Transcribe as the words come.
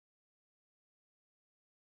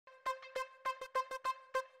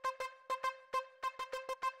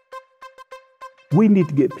We need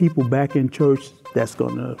to get people back in church that's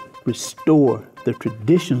going to restore the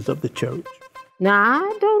traditions of the church. Now,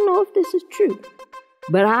 I don't know if this is true,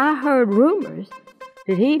 but I heard rumors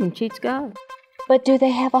that he even cheats God. But do they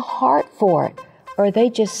have a heart for it? Or are they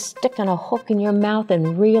just sticking a hook in your mouth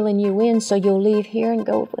and reeling you in so you'll leave here and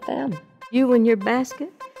go with them? You and your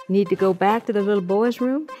basket need to go back to the little boy's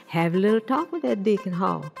room, have a little talk with that Deacon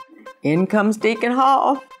Hall. In comes Deacon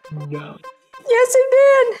Hall. No. Yes, he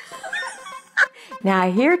did. Now,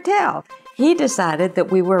 I hear tell, he decided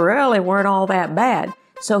that we really weren't all that bad,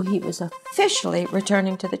 so he was officially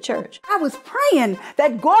returning to the church. I was praying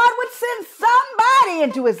that God would send somebody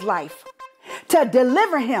into his life to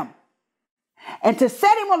deliver him and to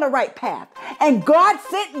set him on the right path. And God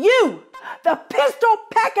sent you, the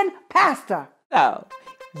pistol-packing pastor. So,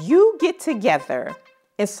 you get together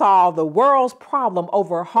and solve the world's problem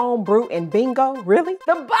over homebrew and bingo? Really?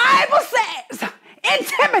 The Bible says in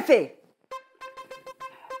Timothy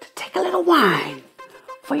to take a little wine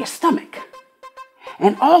for your stomach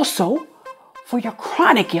and also for your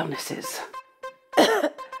chronic illnesses.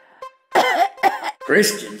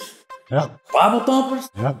 Christians? Yeah. Bible thumpers?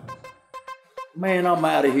 Yeah. Man, I'm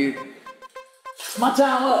out of here. My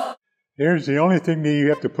time up. Here's the only thing that you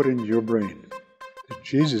have to put into your brain. That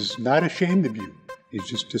Jesus is not ashamed of you. He's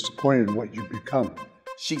just disappointed in what you've become.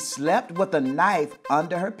 She slept with a knife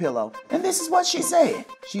under her pillow. And this is what she said.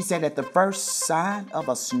 She said, at the first sign of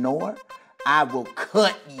a snore, I will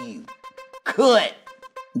cut you. Cut.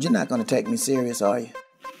 You're not going to take me serious, are you?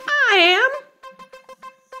 I am.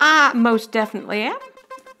 I most definitely am.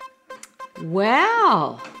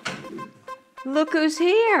 Well, look who's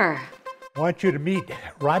here. I want you to meet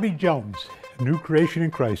Robbie Jones, a new creation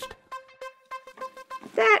in Christ.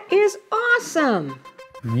 That is awesome.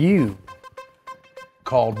 You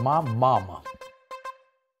called my mama.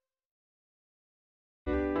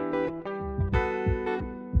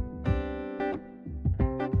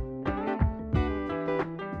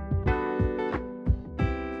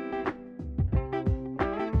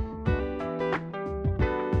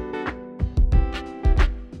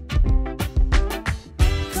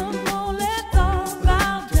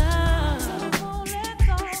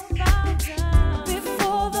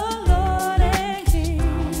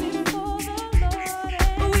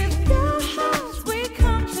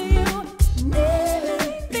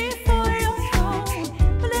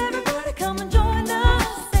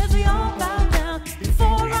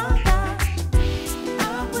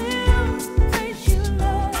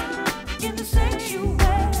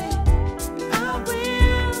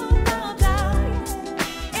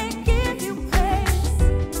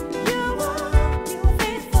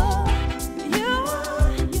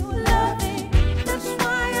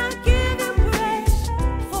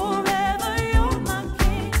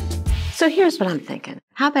 So here's what I'm thinking.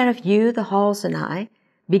 How about if you, the Halls, and I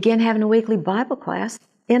begin having a weekly Bible class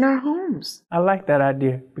in our homes? I like that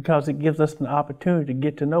idea because it gives us an opportunity to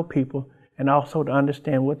get to know people and also to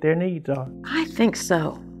understand what their needs are. I think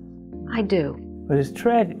so. I do. But it's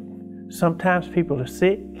tragic. Sometimes people are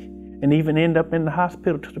sick and even end up in the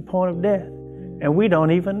hospital to the point of death, and we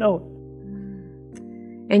don't even know it.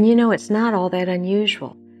 And you know, it's not all that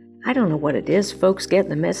unusual. I don't know what it is. Folks get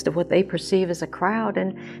in the midst of what they perceive as a crowd,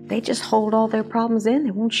 and they just hold all their problems in.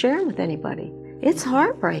 They won't share them with anybody. It's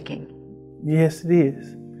heartbreaking. Yes, it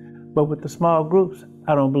is. But with the small groups,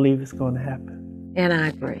 I don't believe it's going to happen. And I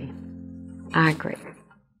agree. I agree.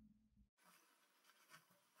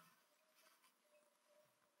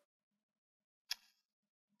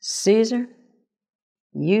 Caesar,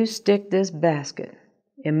 you stick this basket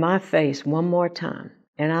in my face one more time,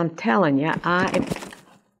 and I'm telling you, I am...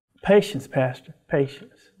 Patience, Pastor,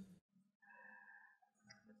 patience.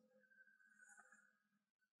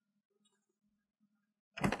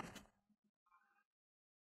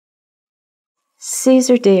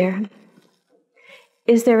 Caesar, dear,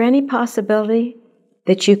 is there any possibility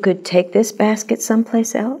that you could take this basket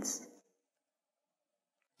someplace else?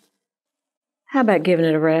 How about giving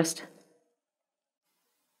it a rest?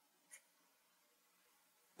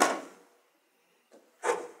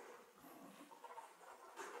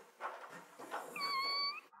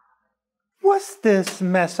 What's this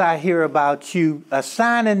mess I hear about you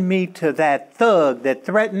assigning me to that thug that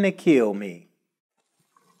threatened to kill me?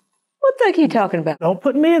 What thug are you talking about? Don't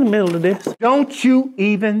put me in the middle of this. Don't you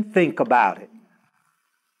even think about it.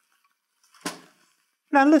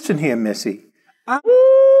 Now listen here, Missy.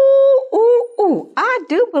 Ooh, I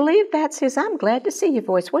do believe that's his I'm glad to see you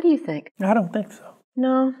voice. What do you think? I don't think so.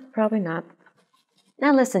 No, probably not.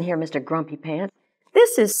 Now listen here, Mr. Grumpy Pants.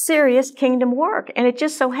 This is serious kingdom work, and it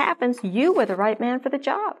just so happens you were the right man for the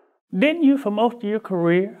job. Didn't you, for most of your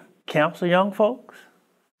career, counsel young folks.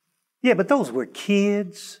 Yeah, but those were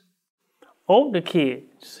kids. Older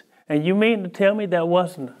kids. And you mean to tell me there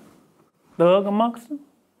wasn't a thug amongst them?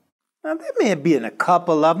 Now, there may have been a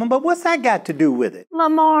couple of them, but what's that got to do with it?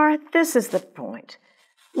 Lamar, this is the point.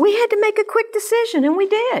 We had to make a quick decision, and we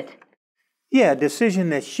did. Yeah, a decision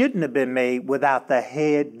that shouldn't have been made without the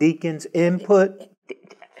head deacon's input.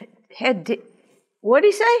 What'd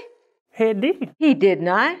he say? Head deacon. He did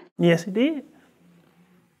not. Yes, he did.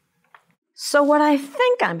 So what I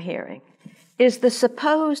think I'm hearing is the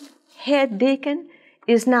supposed head deacon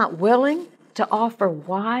is not willing to offer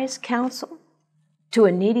wise counsel to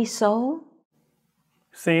a needy soul?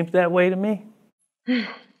 Seems that way to me.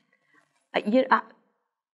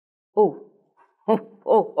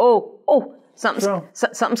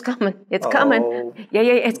 Something's coming. It's coming.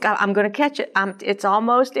 Yeah, I'm going to catch it. It's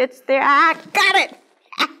there. I got it.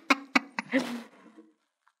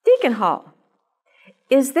 Deacon Hall,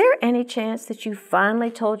 is there any chance that you finally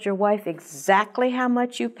told your wife exactly how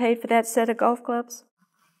much you paid for that set of golf clubs?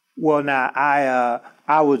 Well, now,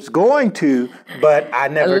 I was going to, but I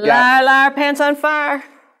never got... Liar, pants on fire.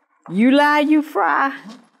 You lie, you fry.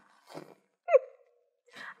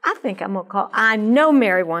 I think I'm going to call... I know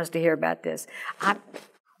Mary wants to hear about this.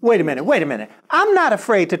 Wait a minute. I'm not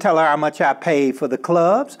afraid to tell her how much I paid for the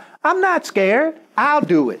clubs. I'm not scared. I'll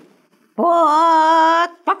do it. Oh,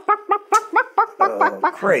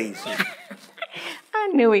 crazy. I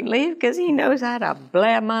knew he'd leave because he knows how to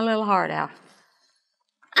blab my little heart out.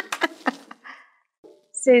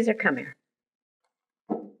 Caesar, come here.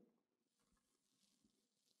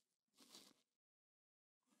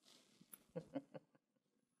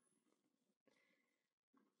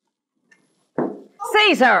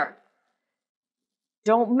 Caesar!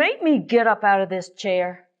 Don't make me get up out of this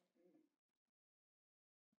chair.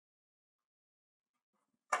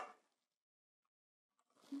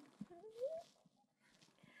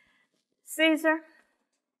 Caesar,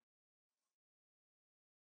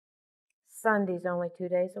 Sunday's only 2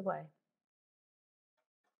 days away.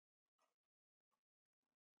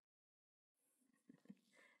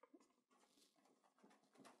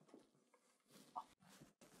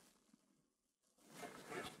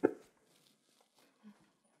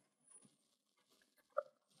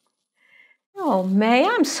 Oh, May,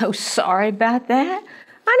 I'm so sorry about that.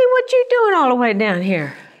 Honey, what you doing all the way down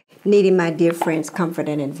here? Needing my dear friend's comfort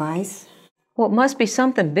and advice. Well, it must be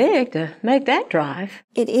something big to make that drive.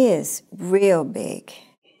 It is real big.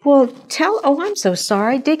 Well, I'm so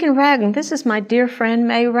sorry. Deacon Ragland, this is my dear friend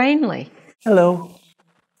May Rainley. Hello.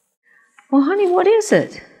 Well, honey, what is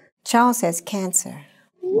it? Charles has cancer.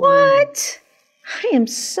 What? I am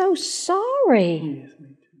so sorry.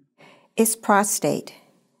 It's prostate.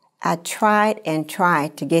 I tried and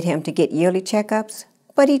tried to get him to get yearly checkups,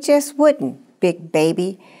 but he just wouldn't. Big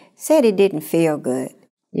baby said it didn't feel good.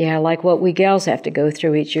 Yeah, like what we gals have to go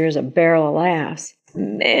through each year is a barrel of laughs.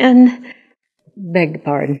 Man, beg your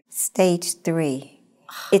pardon. Stage 3.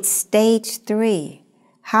 It's stage 3.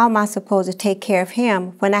 How am I supposed to take care of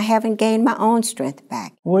him when I haven't gained my own strength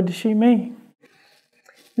back? What does she mean?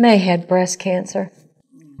 May had breast cancer,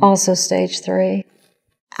 also stage 3.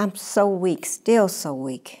 I'm so weak, still so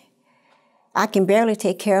weak. I can barely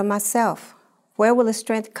take care of myself. Where will the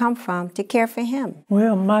strength come from to care for him?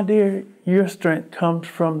 Well, my dear, your strength comes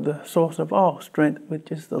from the source of all strength,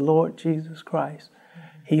 which is the Lord Jesus Christ.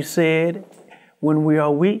 He said, when we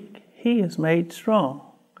are weak, He is made strong.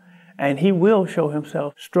 And He will show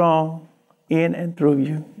Himself strong in and through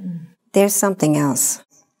you. There's something else.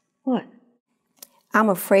 What? I'm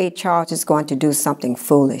afraid Charles is going to do something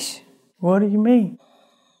foolish. What do you mean?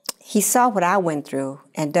 He saw what I went through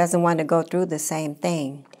and doesn't want to go through the same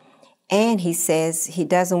thing. And he says he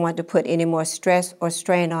doesn't want to put any more stress or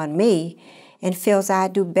strain on me and feels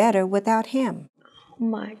I'd do better without him. Oh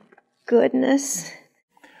my goodness.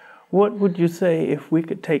 What would you say if we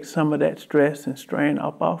could take some of that stress and strain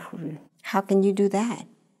up off of you? How can you do that?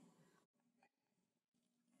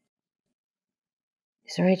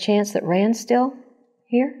 Is there any chance that Rand's still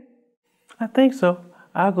here? I think so.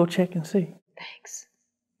 I'll go check and see. Thanks.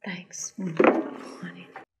 Honey.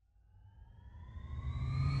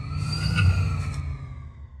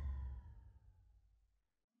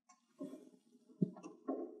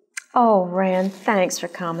 Oh, Rand, thanks for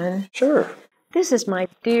coming. Sure. This is my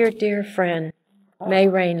dear, dear friend, May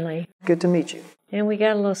Rainley. Good to meet you. And we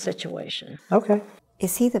got a little situation. Okay.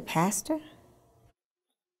 Is he the pastor?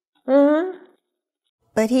 Uh-huh.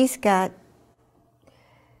 But he's got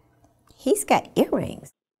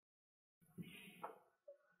earrings.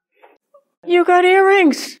 You got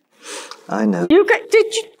earrings. I know. You got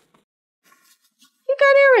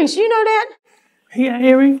earrings. You know that?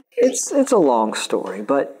 Hearing? It's a long story,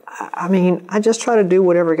 but I mean, I just try to do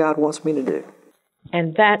whatever God wants me to do.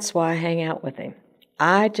 And that's why I hang out with him.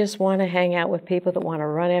 I just want to hang out with people that want to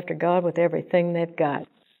run after God with everything they've got.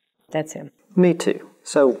 That's him. Me too.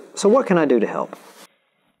 So what can I do to help?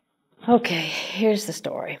 Okay, here's the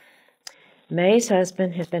story. May's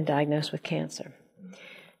husband has been diagnosed with cancer.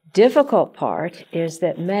 Difficult part is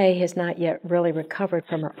that May has not yet really recovered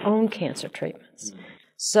from her own cancer treatments.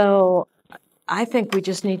 So I think we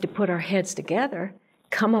just need to put our heads together,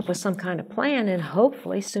 come up with some kind of plan, and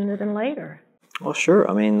hopefully sooner than later. Well, sure.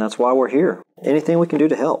 I mean, that's why we're here. Anything we can do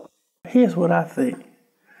to help. Here's what I think.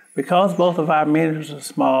 Because both of our ministries are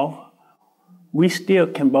small, we still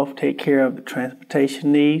can both take care of the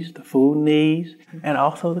transportation needs, the food needs, and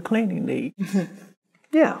also the cleaning needs.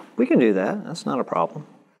 Yeah, we can do that. That's not a problem.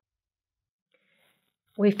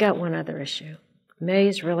 We've got one other issue.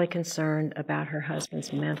 May's really concerned about her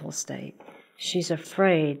husband's mental state. She's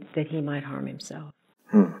afraid that he might harm himself.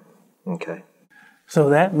 Okay. So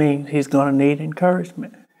that means he's going to need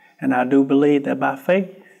encouragement. And I do believe that by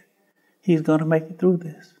faith, he's going to make it through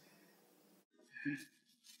this.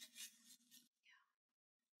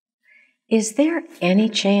 Is there any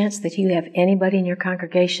chance that you have anybody in your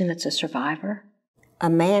congregation that's a survivor? A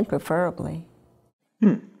man, preferably.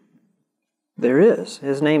 There is.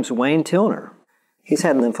 His name's Wayne Tilner. He's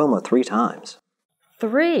had lymphoma 3 times.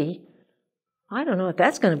 3? I don't know if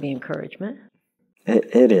that's going to be encouragement.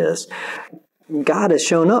 It is. God has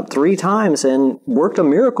shown up 3 times and worked a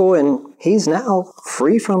miracle, and he's now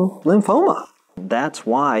free from lymphoma. That's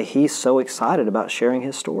why he's so excited about sharing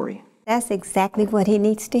his story. That's exactly what he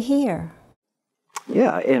needs to hear.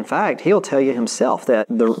 Yeah, in fact, he'll tell you himself that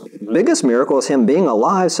the biggest miracle is him being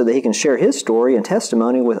alive so that he can share his story and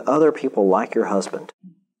testimony with other people like your husband.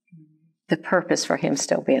 The purpose for him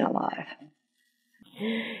still being alive.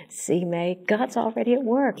 See, May, God's already at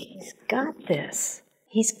work. He's got this.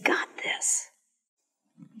 He's got this.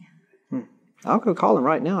 I'll go call him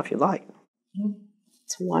right now if you like.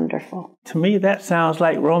 It's wonderful. To me, that sounds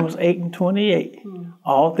like Romans 8:28.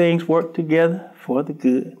 All things work together for the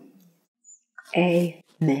good.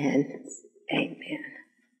 Amen. Amen.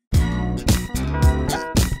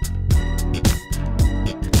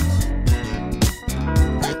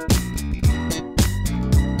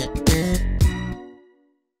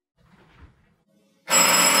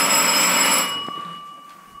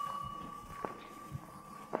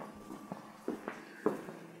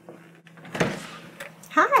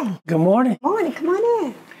 Hi. Good morning. Morning, come on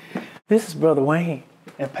in. This is Brother Wayne,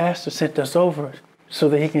 and Pastor sent us over so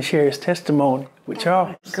that he can share his testimony with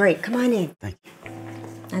Charles. Great, come on in. Thank you.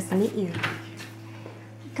 Nice to meet you.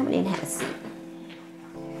 Come on in and have a seat.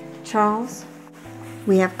 Charles,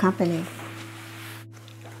 we have company.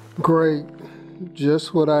 Great.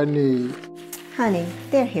 Just what I need. Honey,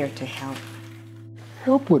 they're here to help.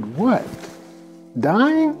 Help with what?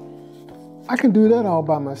 Dying? I can do that all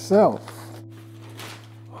by myself.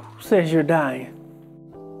 Who says you're dying?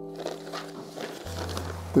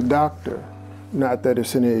 The doctor. Not that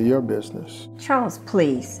it's any of your business. Charles,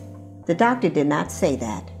 please. The doctor did not say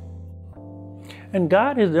that. And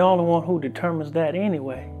God is the only one who determines that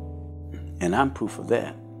anyway. And I'm proof of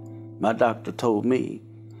that. My doctor told me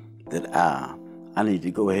that I need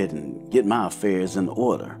to go ahead and get my affairs in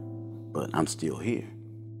order, but I'm still here.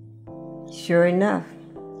 Sure enough,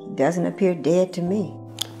 he doesn't appear dead to me.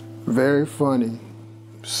 Very funny.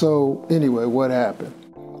 So, anyway, what happened?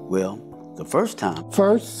 Well, the first time.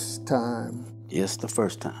 First time? Yes, the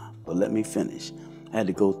first time. But let me finish. I had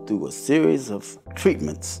to go through a series of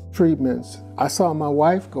treatments. Treatments? I saw my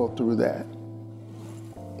wife go through that.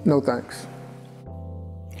 No thanks.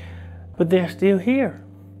 But they're still here.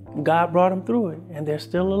 God brought them through it, and they're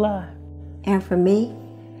still alive. And for me,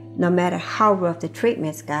 no matter how rough the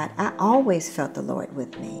treatments got, I always felt the Lord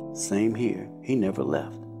with me. Same here. He never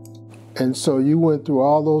left. And so you went through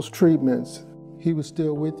all those treatments. He was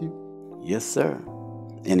still with you? Yes, sir.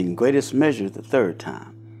 And in greatest measure, the 3rd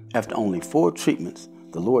time. After only 4 treatments,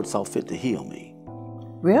 the Lord saw fit to heal me.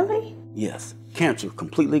 Really? Yes. Cancer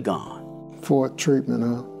completely gone. 4th treatment,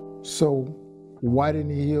 huh? So why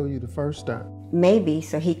didn't he heal you the first time? Maybe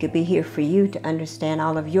so he could be here for you to understand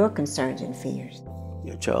all of your concerns and fears.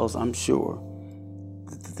 Yeah, Charles, I'm sure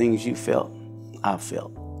that the things you felt, I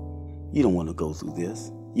felt. You don't want to go through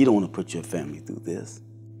this. You don't want to put your family through this.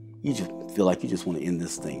 You just feel like you just want to end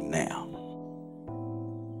this thing now.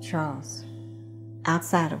 Charles,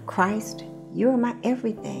 outside of Christ, you are my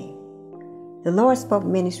everything. The Lord spoke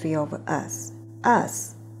ministry over us.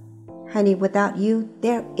 Us. Honey, without you,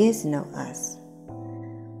 there is no us.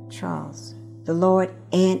 Charles, the Lord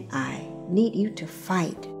and I need you to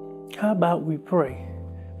fight. How about we pray?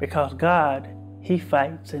 Because God, He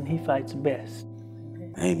fights and He fights best.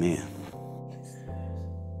 Amen.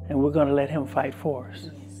 And we're going to let Him fight for us.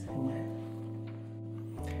 Amen.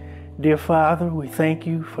 Dear Father, we thank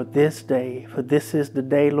you for this day, for this is the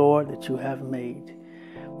day, Lord, that you have made.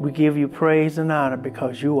 We give you praise and honor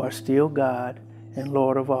because you are still God and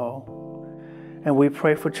Lord of all. And we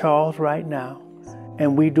pray for Charles right now.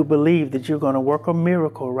 And we do believe that you're going to work a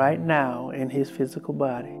miracle right now in his physical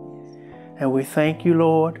body. And we thank you,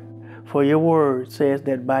 Lord, for your word says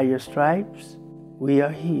that by your stripes we are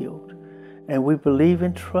healed. And we believe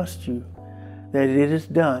and trust you that it is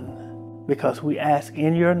done because we ask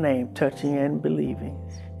in your name, touching and believing.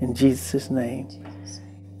 In Jesus' name,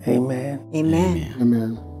 amen. Amen.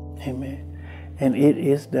 Amen. Amen. And it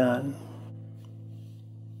is done.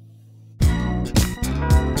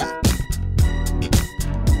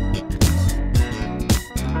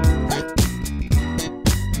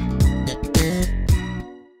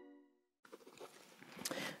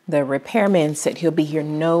 The repairman said he'll be here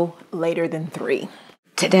no later than 3.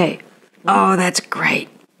 Today. Oh, that's great.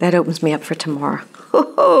 That opens me up for tomorrow.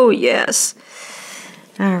 Oh, yes.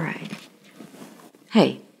 All right.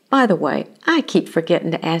 Hey, by the way, I keep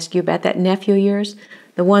forgetting to ask you about that nephew of yours,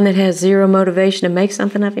 the one that has zero motivation to make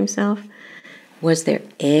something of himself. Was there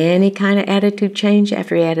any kind of attitude change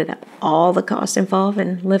after he added up all the costs involved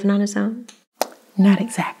in living on his own? Not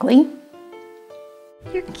exactly.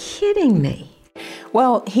 You're kidding me.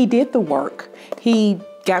 Well, he did the work. He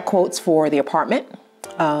got quotes for the apartment,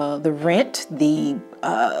 the rent, the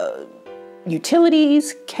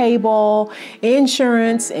utilities, cable,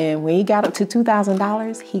 insurance, and when he got up to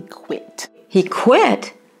 $2,000, he quit. He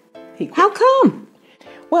quit? How come?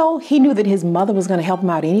 Well, he knew that his mother was going to help him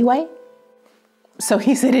out anyway, so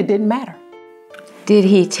he said it didn't matter. Did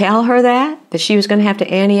he tell her that she was going to have to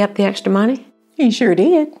ante up the extra money? He sure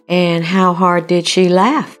did. And how hard did she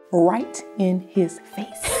laugh? Right in his face.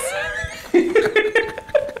 I'd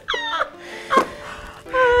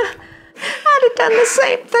have done the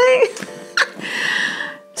same thing.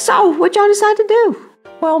 So, what y'all decide to do?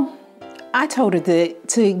 Well, I told her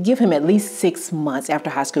to give him at least 6 months after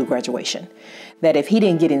high school graduation. That if he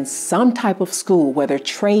didn't get in some type of school, whether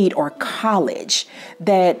trade or college,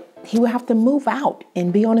 that he would have to move out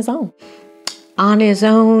and be on his own. On his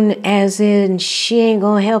own, as in she ain't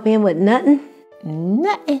gonna help him with nothing?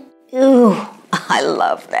 Nothing. Ooh, I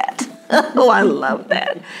love that. Oh, I love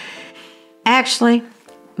that. Actually,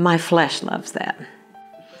 my flesh loves that.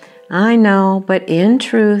 I know, but in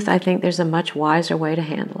truth, I think there's a much wiser way to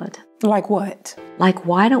handle it. Like what? Like,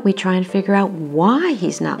 why don't we try and figure out why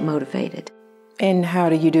he's not motivated? And how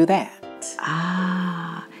do you do that?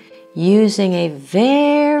 Using a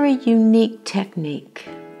very unique technique.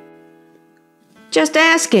 Just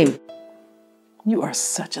ask him. You are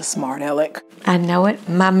such a smart aleck. I know it.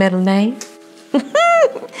 My middle name.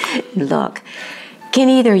 Look, can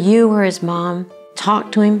either you or his mom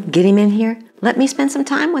talk to him, get him in here? Let me spend some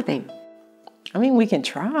time with him. I mean, we can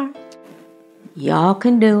try. Y'all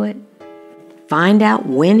can do it. Find out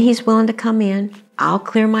when he's willing to come in. I'll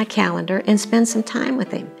clear my calendar and spend some time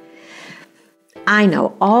with him. I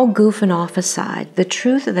know, all goofing off aside, the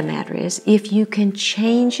truth of the matter is, if you can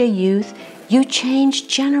change a youth, you change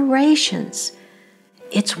generations.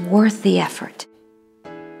 It's worth the effort.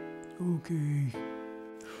 Okay.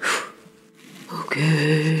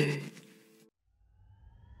 Okay.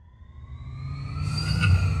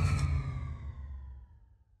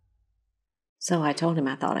 So I told him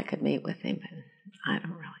I thought I could meet with him, but I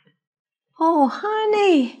don't really. Oh,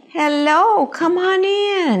 honey. Hello. Come on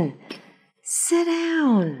in. Sit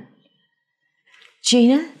down.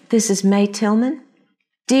 Gina, this is May Tillman.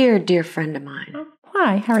 Dear, dear friend of mine.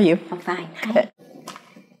 Hi, how are you? I'm fine. Hi.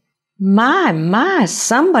 My,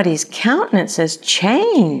 somebody's countenance has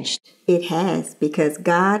changed. It has, because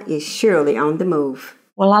God is surely on the move.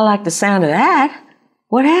 Well, I like the sound of that.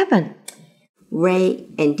 What happened? Ray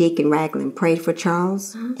and Deacon Ragland prayed for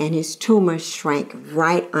Charles, and his tumor shrank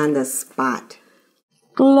right on the spot.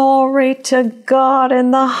 Glory to God in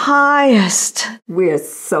the highest. We're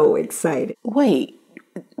so excited. Wait,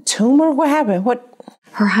 tumor? What happened? What?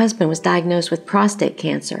 Her husband was diagnosed with prostate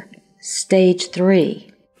cancer, stage 3.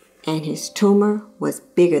 And his tumor was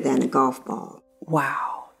bigger than a golf ball.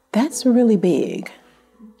 Wow, that's really big.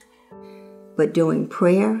 But during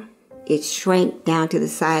prayer, it shrank down to the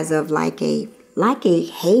size of like a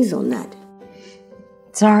hazelnut.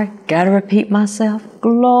 Sorry, gotta repeat myself.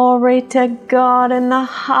 Glory to God in the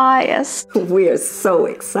highest. We're so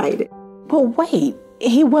excited. But wait,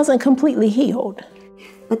 he wasn't completely healed.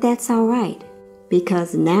 But that's all right,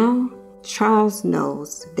 because now Charles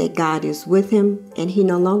knows that God is with him and he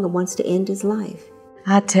no longer wants to end his life.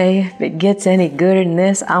 I tell you, if it gets any gooder than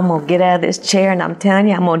this, I'm going to get out of this chair and I'm telling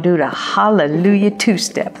you, I'm going to do the hallelujah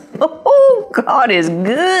two-step. Oh, God is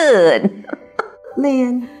good.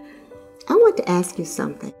 Lynn, I want to ask you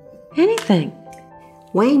something. Anything.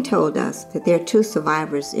 Wayne told us that there are 2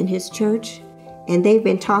 survivors in his church, and they've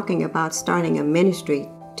been talking about starting a ministry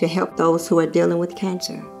to help those who are dealing with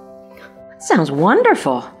cancer. Sounds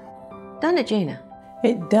wonderful. Doesn't it, Gina?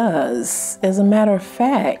 It does. As a matter of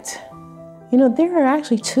fact, you know, there are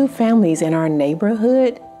actually 2 families in our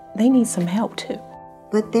neighborhood. They need some help too.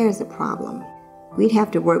 But there's a problem. We'd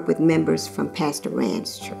have to work with members from Pastor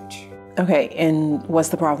Rand's church. Okay, and what's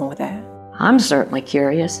the problem with that? I'm certainly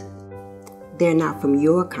curious. They're not from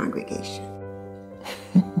your congregation.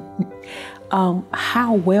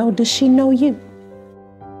 How well does she know you?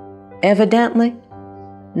 Evidently,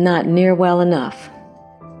 not near well enough.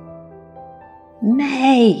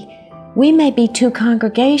 We may be 2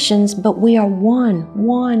 congregations, but we are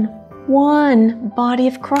one body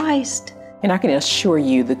of Christ. And I can assure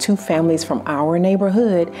you the 2 families from our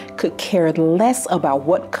neighborhood could care less about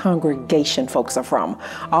what congregation folks are from.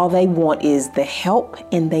 All they want is the help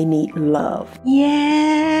and they need love.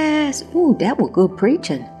 Yes. Ooh, that was good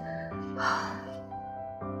preaching.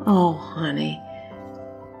 Oh, honey,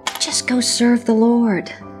 just go serve the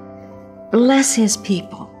Lord. Bless His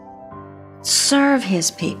people. Serve His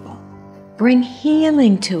people. Bring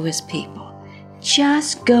healing to His people.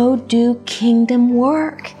 Just go do kingdom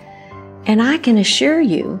work. And I can assure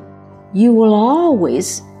you, you will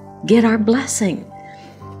always get our blessing.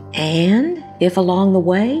 And if along the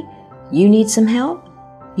way you need some help,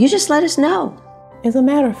 you just let us know. As a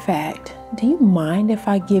matter of fact, do you mind if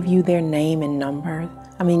I give you their name and number?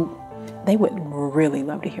 I mean, they would really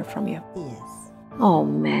love to hear from you. Yes. Oh,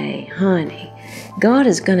 May, honey, God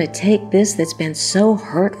is going to take this that's been so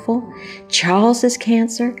hurtful, Charles's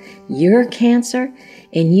cancer, your cancer,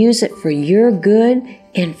 and use it for your good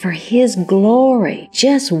and for His glory.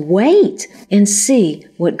 Just wait and see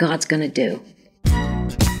what God's going to do.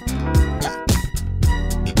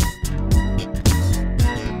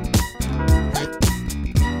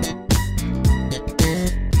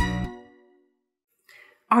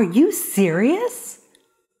 Are you serious?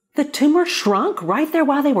 The tumor shrunk right there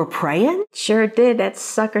while they were praying? Sure did. That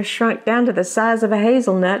sucker shrunk down to the size of a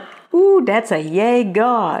hazelnut. Ooh, that's a yay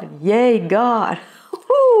God. Yay God.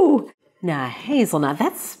 Ooh. Now, hazelnut,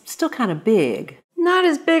 that's still kind of big. Not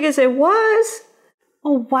as big as it was.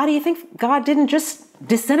 Well, why do you think God didn't just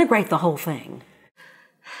disintegrate the whole thing?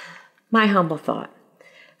 My humble thought.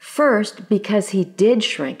 First, because He did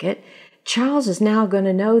shrink it, Charles is now going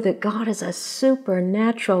to know that God is a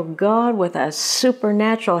supernatural God with a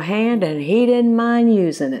supernatural hand, and He didn't mind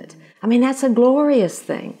using it. I mean, that's a glorious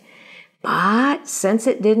thing. But since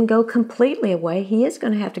it didn't go completely away, he is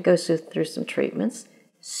going to have to go through some treatments.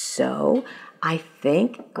 So I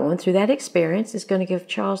think going through that experience is going to give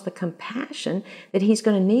Charles the compassion that he's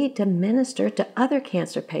going to need to minister to other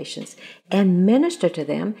cancer patients and minister to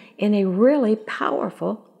them in a really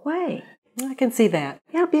powerful way. I can see that.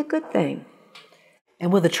 That'll be a good thing.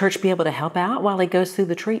 And will the church be able to help out while he goes through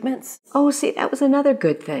the treatments? Oh, see, that was another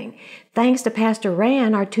good thing. Thanks to Pastor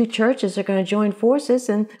Rand, our 2 churches are going to join forces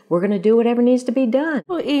and we're going to do whatever needs to be done.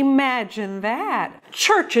 Well, imagine that.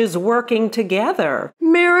 Churches working together.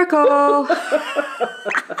 Miracle!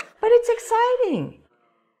 But it's exciting.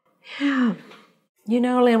 Yeah. You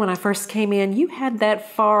know, Lynn, when I first came in, you had that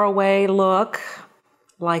faraway look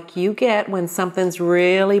like you get when something's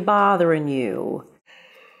really bothering you.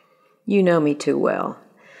 You know me too well.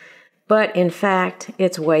 But in fact,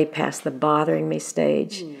 it's way past the bothering me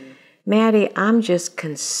stage. Maddie, I'm just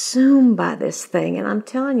consumed by this thing, and I'm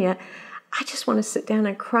telling you, I just want to sit down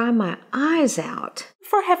and cry my eyes out.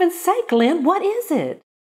 For heaven's sake, Lynn, what is it?